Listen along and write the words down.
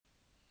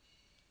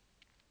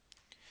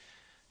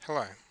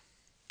Hello.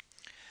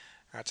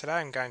 Today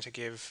I'm going to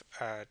give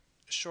a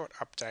short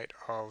update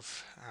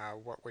of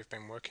what we've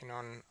been working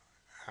on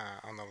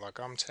the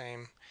Lagom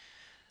team.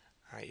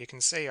 You can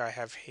see I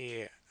have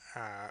here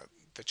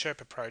the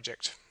Chirper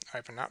project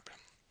open up,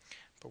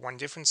 but one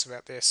difference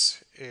about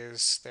this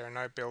is there are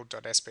no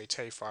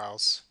build.sbt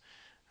files.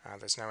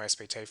 There's no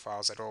SBT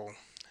files at all.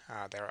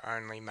 There are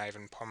only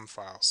Maven POM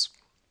files.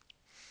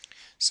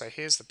 So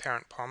here's the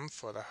parent POM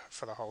for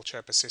the whole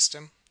Chirper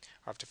system.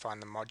 I've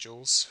defined the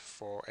modules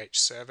for each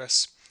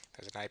service.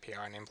 There's an API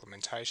and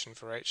implementation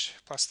for each,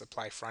 plus the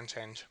play front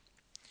end.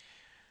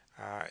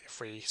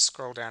 If we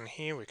scroll down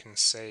here, we can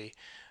see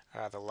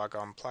the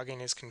Lagom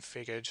plugin is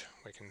configured.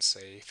 We can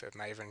see the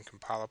Maven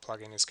compiler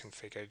plugin is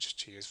configured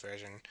to use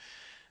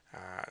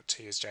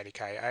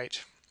JDK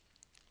 8.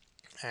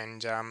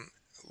 And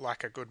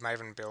like a good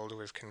Maven build,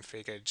 we've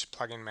configured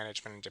plugin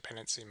management and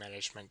dependency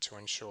management to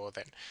ensure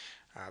that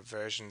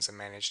versions are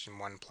managed in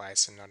one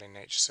place and not in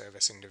each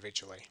service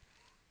individually.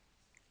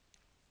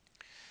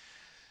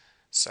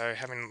 So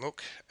having a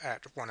look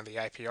at one of the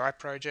API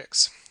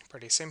projects,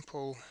 pretty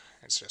simple.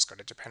 It's just got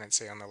a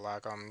dependency on the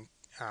Lagom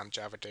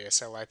Java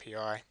DSL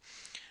API.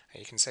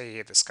 You can see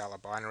here the Scala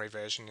binary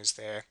version is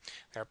there.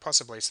 There are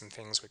possibly some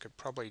things we could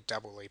probably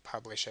doubly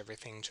publish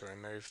everything to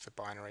remove the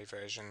binary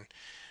version,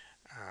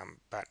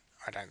 but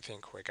I don't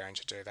think we're going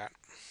to do that.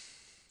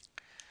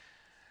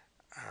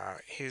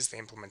 Here's the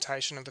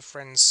implementation of the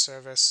Friends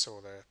service,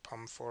 or the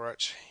POM for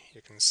it.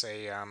 You can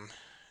see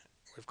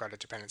we've got a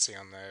dependency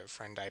on the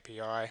Friend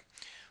API.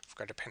 We've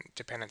got a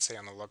dependency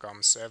on the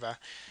Lagom server.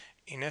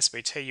 In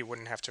SBT you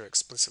wouldn't have to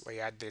explicitly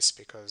add this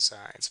because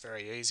it's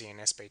very easy in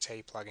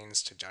SBT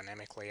plugins to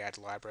dynamically add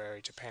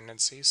library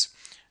dependencies,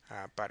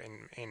 but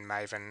in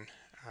Maven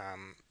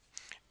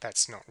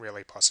that's not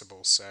really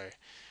possible, so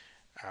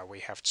we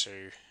have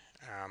to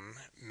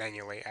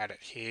manually add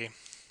it here.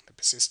 The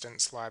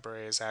persistence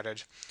library is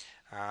added.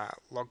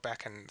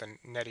 Logback and the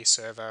Netty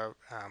server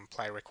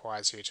play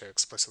requires you to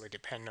explicitly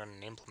depend on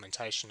an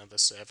implementation of the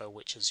server,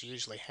 which is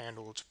usually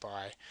handled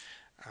by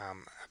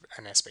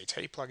an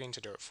SBT plugin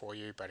to do it for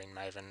you, but in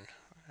Maven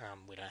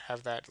we don't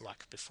have that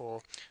like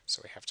before,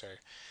 so we have to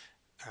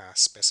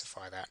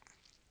specify that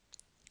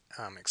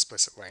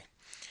explicitly.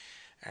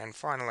 And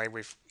finally,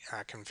 we've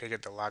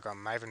configured the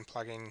Lagom Maven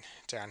plugin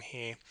down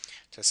here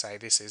to say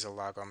this is a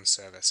Lagom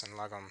service, and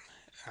Lagom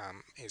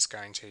is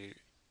going to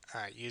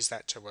use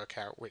that to work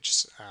out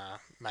which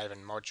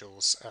Maven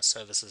modules are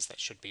services that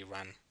should be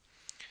run.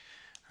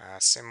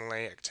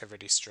 Similarly,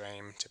 activity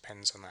stream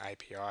depends on the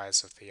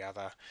APIs of the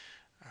other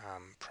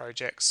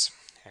projects,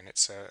 and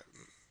it's a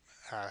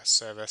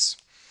service.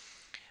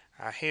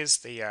 Here's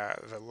the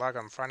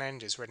Lagom front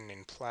end is written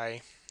in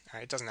play.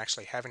 It doesn't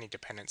actually have any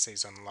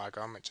dependencies on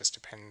Lagom, it just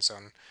depends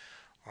on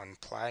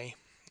play.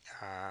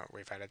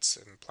 We've added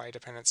some play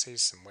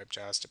dependencies, some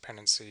WebJars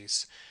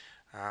dependencies.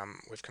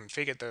 We've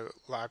configured the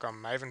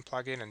Lagom Maven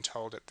plugin and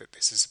told it that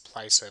this is a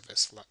play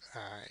service.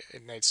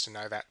 It needs to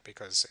know that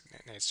because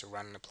it needs to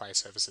run the play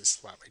services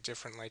slightly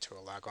differently to a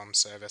Lagom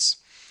service.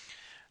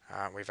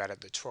 We've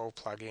added the 12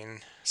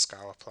 plugin,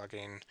 Scala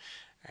plugin,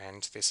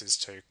 and this is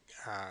to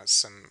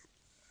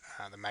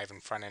the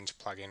Maven front-end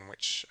plugin,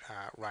 which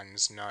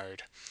runs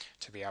Node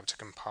to be able to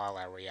compile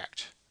our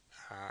React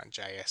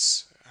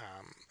JS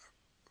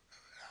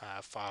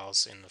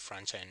files in the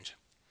front end.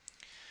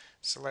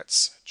 So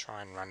let's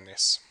try and run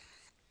this.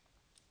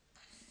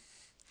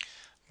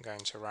 I'm going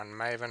to run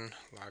Maven,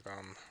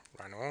 Lagom,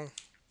 run all.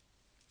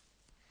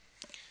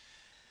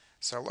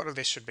 So a lot of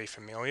this should be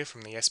familiar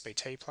from the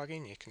SBT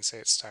plugin. You can see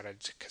it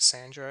started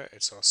Cassandra.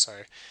 It's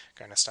also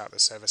going to start the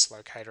service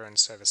locator and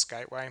service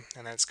gateway,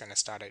 and then it's going to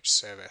start each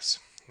service.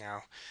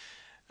 Now,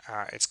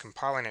 it's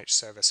compiling each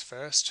service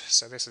first,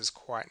 so this is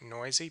quite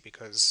noisy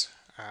because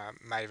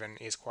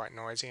Maven is quite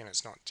noisy, and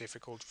it's not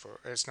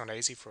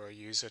easy for a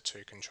user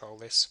to control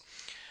this.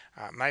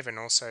 Maven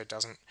also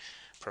doesn't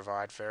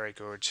provide very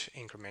good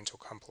incremental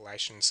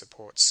compilation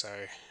support,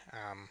 so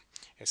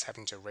it's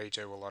having to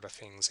redo a lot of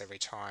things every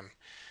time,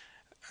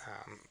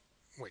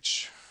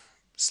 which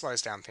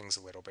slows down things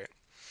a little bit.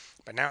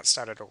 But now it's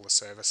started all the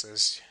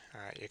services.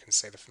 You can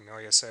see the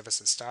familiar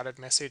services started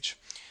message,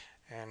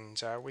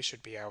 and we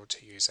should be able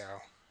to use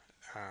our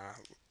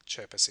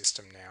Chirper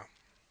system now.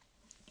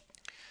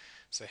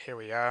 So here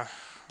we are.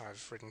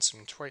 I've written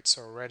some tweets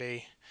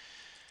already,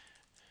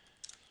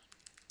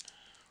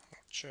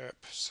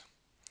 chirps,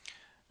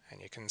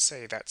 and you can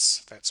see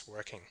that's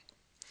working.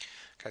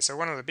 Okay, so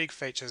one of the big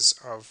features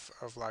of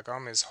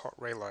Lagom is hot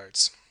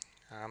reloads.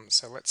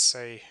 So let's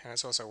see, and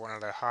it's also one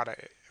of the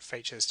harder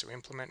features to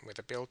implement with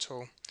a build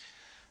tool.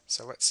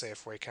 So let's see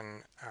if we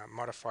can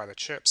modify the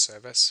chirp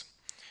service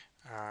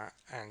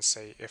and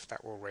see if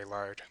that will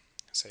reload.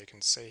 So you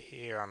can see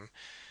here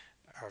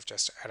I've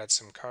just added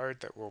some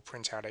code that will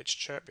print out each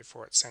chirp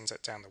before it sends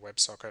it down the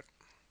WebSocket.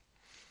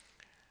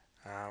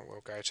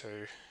 We'll go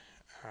to,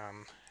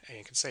 and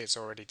you can see it's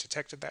already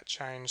detected that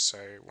change, so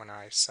when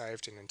I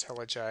saved in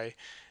IntelliJ,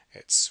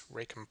 it's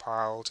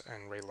recompiled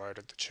and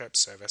reloaded the chirp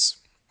service.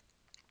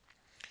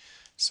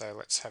 So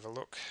let's have a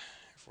look.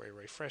 If we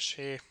refresh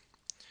here,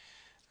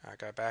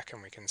 go back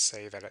and we can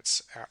see that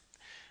it's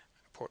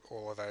output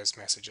all of those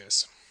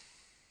messages.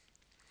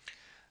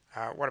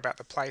 What about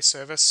the play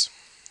service?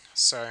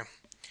 So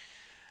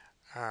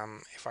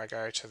if I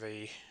go to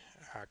the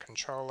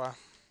controller,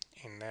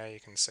 in there you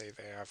can see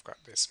there I've got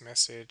this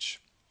message.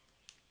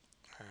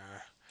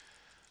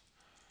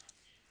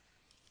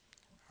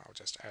 I'll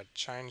just add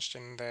changed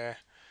in there.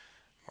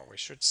 What we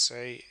should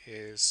see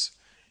is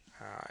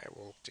it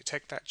will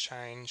detect that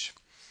change.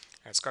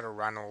 It's got to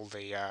run all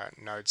the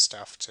node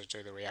stuff to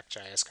do the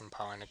React.js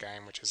compiling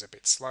again, which is a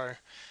bit slow,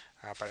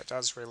 but it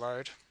does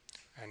reload.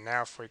 And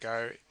now if we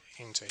go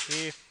into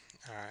here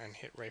and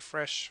hit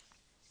refresh,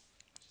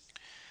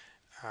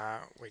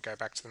 we go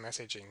back to the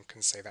message and you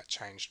can see that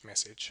changed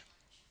message.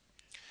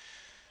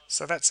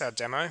 So that's our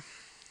demo.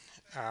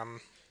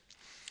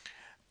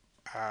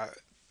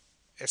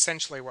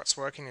 Essentially what's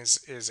working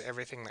is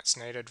everything that's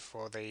needed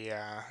for the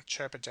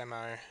Chirper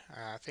demo.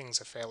 Things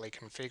are fairly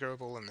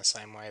configurable in the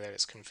same way that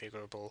it's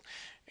configurable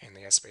in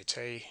the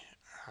SBT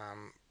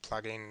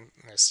plugin.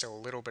 There's still a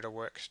little bit of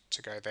work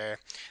to go there.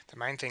 The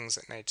main things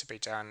that need to be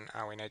done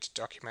are we need to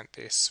document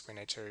this, we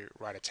need to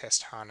write a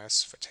test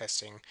harness for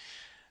testing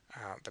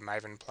the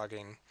Maven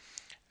plugin,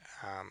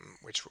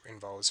 which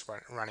involves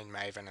running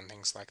Maven and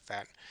things like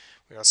that.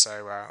 We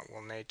also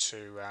will need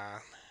to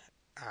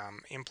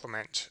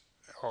implement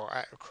or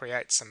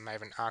create some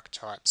Maven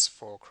archetypes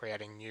for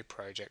creating new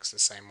projects, the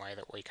same way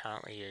that we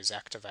currently use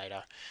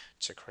Activator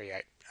to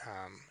create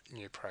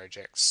new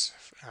projects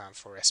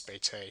for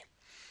SBT.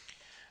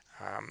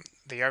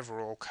 The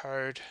overall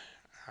code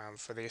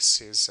for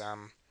this is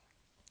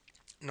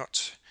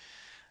not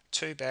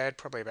too bad,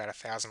 probably about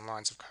 1,000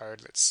 lines of code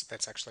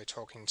that's actually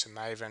talking to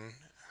Maven.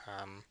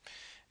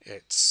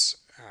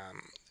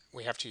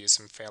 We have to use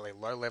some fairly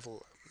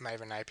low-level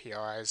Maven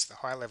APIs. The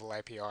high-level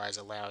APIs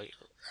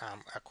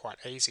are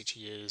quite easy to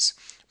use,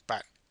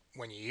 but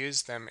when you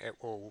use them, it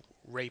will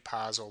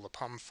reparse all the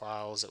POM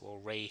files. It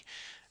will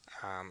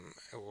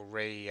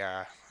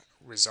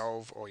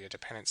resolve all your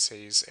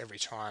dependencies every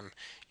time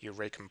you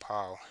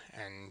recompile.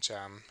 And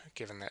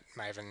given that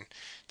Maven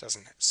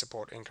doesn't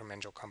support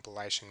incremental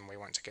compilation, we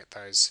want to get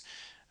those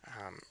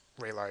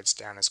reloads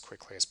down as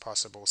quickly as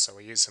possible, so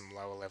we use some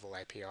lower level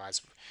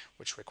APIs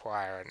which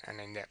require an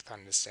in-depth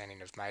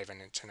understanding of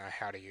Maven and to know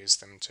how to use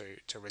them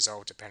to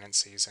resolve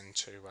dependencies and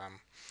to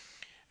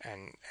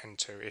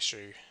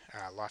issue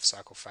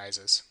lifecycle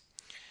phases.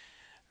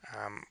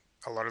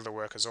 A lot of the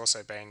work has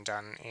also been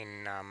done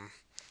in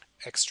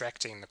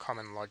extracting the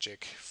common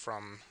logic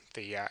from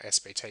the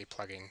SBT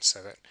plugin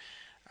so that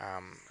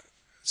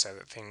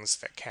things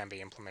that can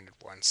be implemented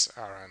once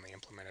are only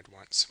implemented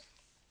once.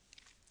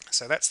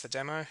 So that's the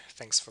demo.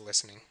 Thanks for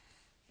listening.